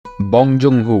Bong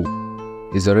Joon Ho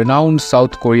is a renowned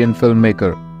South Korean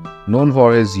filmmaker known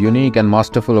for his unique and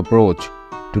masterful approach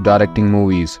to directing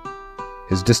movies.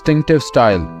 His distinctive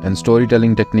style and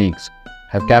storytelling techniques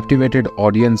have captivated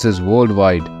audiences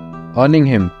worldwide, earning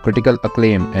him critical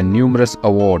acclaim and numerous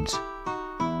awards.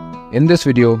 In this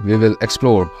video, we will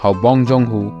explore how Bong Joon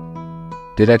Ho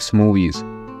directs movies,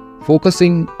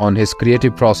 focusing on his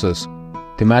creative process,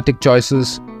 thematic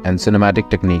choices, and cinematic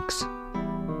techniques.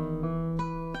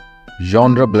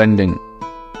 Genre blending.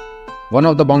 One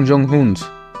of the Bong Joon Ho's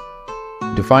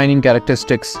defining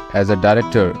characteristics as a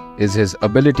director is his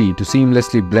ability to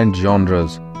seamlessly blend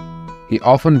genres. He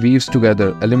often weaves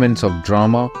together elements of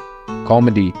drama,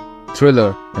 comedy,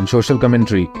 thriller, and social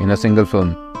commentary in a single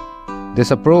film. This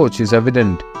approach is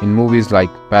evident in movies like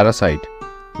Parasite,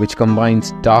 which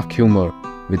combines dark humor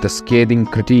with a scathing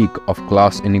critique of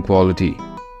class inequality.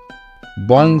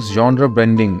 Bong's genre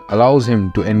blending allows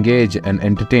him to engage and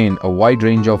entertain a wide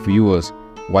range of viewers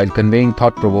while conveying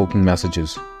thought-provoking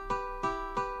messages.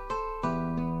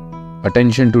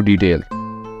 Attention to detail.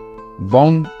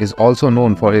 Bong is also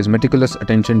known for his meticulous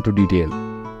attention to detail.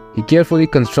 He carefully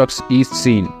constructs each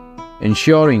scene,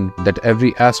 ensuring that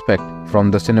every aspect, from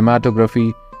the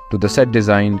cinematography to the set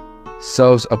design,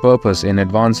 serves a purpose in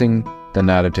advancing the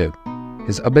narrative.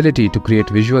 His ability to create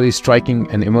visually striking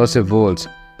and immersive worlds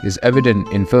is evident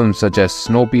in films such as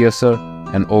Snowpiercer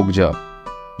and Okja.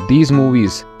 These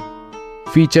movies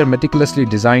feature meticulously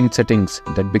designed settings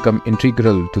that become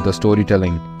integral to the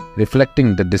storytelling,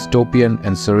 reflecting the dystopian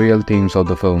and surreal themes of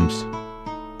the films.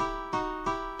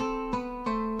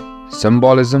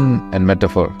 Symbolism and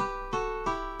Metaphor.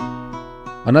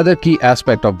 Another key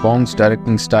aspect of Bong's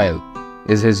directing style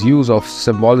is his use of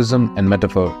symbolism and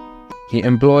metaphor. He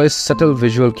employs subtle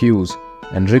visual cues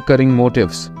and recurring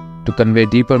motifs to convey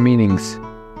deeper meanings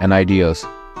and ideas.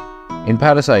 In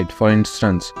Parasite, for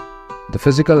instance, the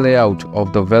physical layout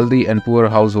of the wealthy and poor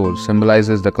household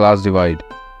symbolizes the class divide,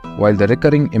 while the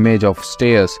recurring image of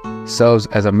stairs serves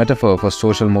as a metaphor for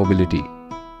social mobility.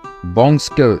 Bong's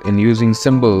skill in using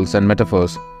symbols and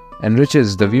metaphors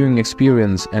enriches the viewing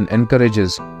experience and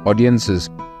encourages audiences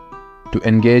to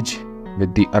engage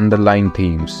with the underlying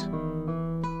themes.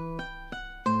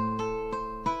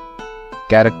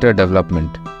 Character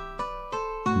development.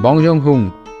 Bong Joon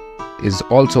Ho is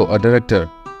also a director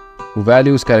who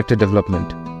values character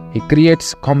development. He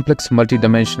creates complex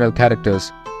multi-dimensional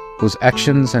characters whose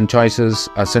actions and choices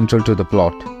are central to the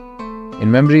plot. In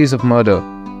Memories of Murder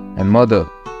and Mother,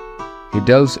 he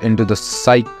delves into the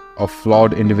psyche of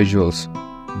flawed individuals,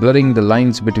 blurring the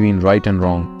lines between right and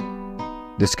wrong.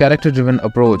 This character-driven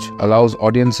approach allows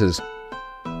audiences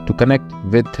to connect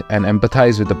with and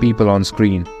empathize with the people on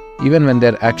screen, even when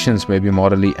their actions may be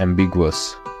morally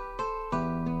ambiguous.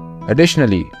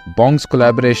 Additionally, Bong's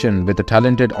collaboration with a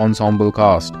talented ensemble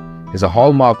cast is a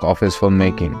hallmark of his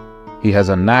filmmaking. He has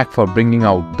a knack for bringing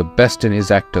out the best in his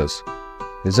actors,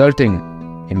 resulting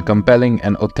in compelling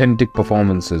and authentic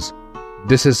performances.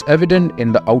 This is evident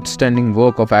in the outstanding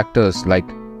work of actors like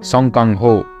Song Kang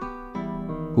Ho,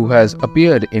 who has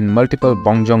appeared in multiple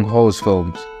Bong Joon Ho's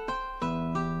films,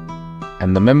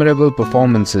 and the memorable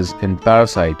performances in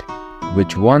Parasite,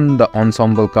 which won the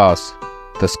ensemble cast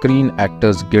the Screen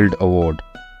Actors Guild Award.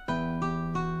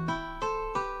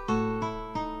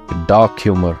 Dark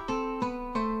Humour.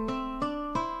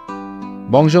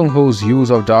 Bong Joon Ho's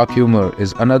use of dark humor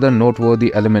is another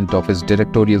noteworthy element of his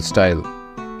directorial style.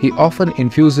 He often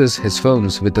infuses his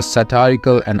films with a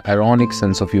satirical and ironic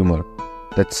sense of humor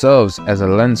that serves as a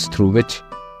lens through which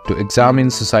to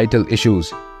examine societal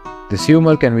issues. This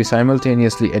humor can be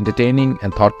simultaneously entertaining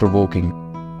and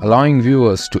thought-provoking, allowing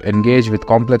viewers to engage with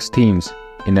complex themes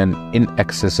in an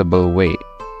inaccessible way.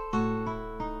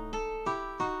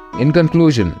 In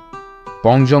conclusion,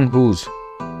 Bong Joon Ho's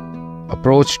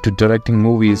approach to directing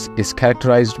movies is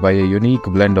characterized by a unique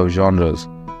blend of genres,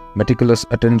 meticulous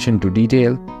attention to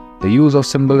detail, the use of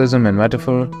symbolism and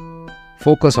metaphor,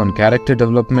 focus on character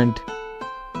development,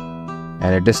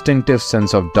 and a distinctive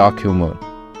sense of dark humor.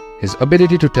 His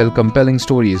ability to tell compelling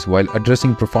stories while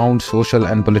addressing profound social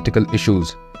and political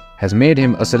issues has made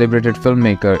him a celebrated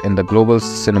filmmaker in the global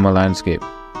cinema landscape.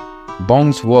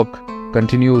 Bong's work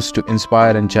continues to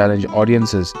inspire and challenge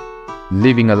audiences,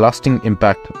 leaving a lasting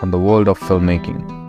impact on the world of filmmaking.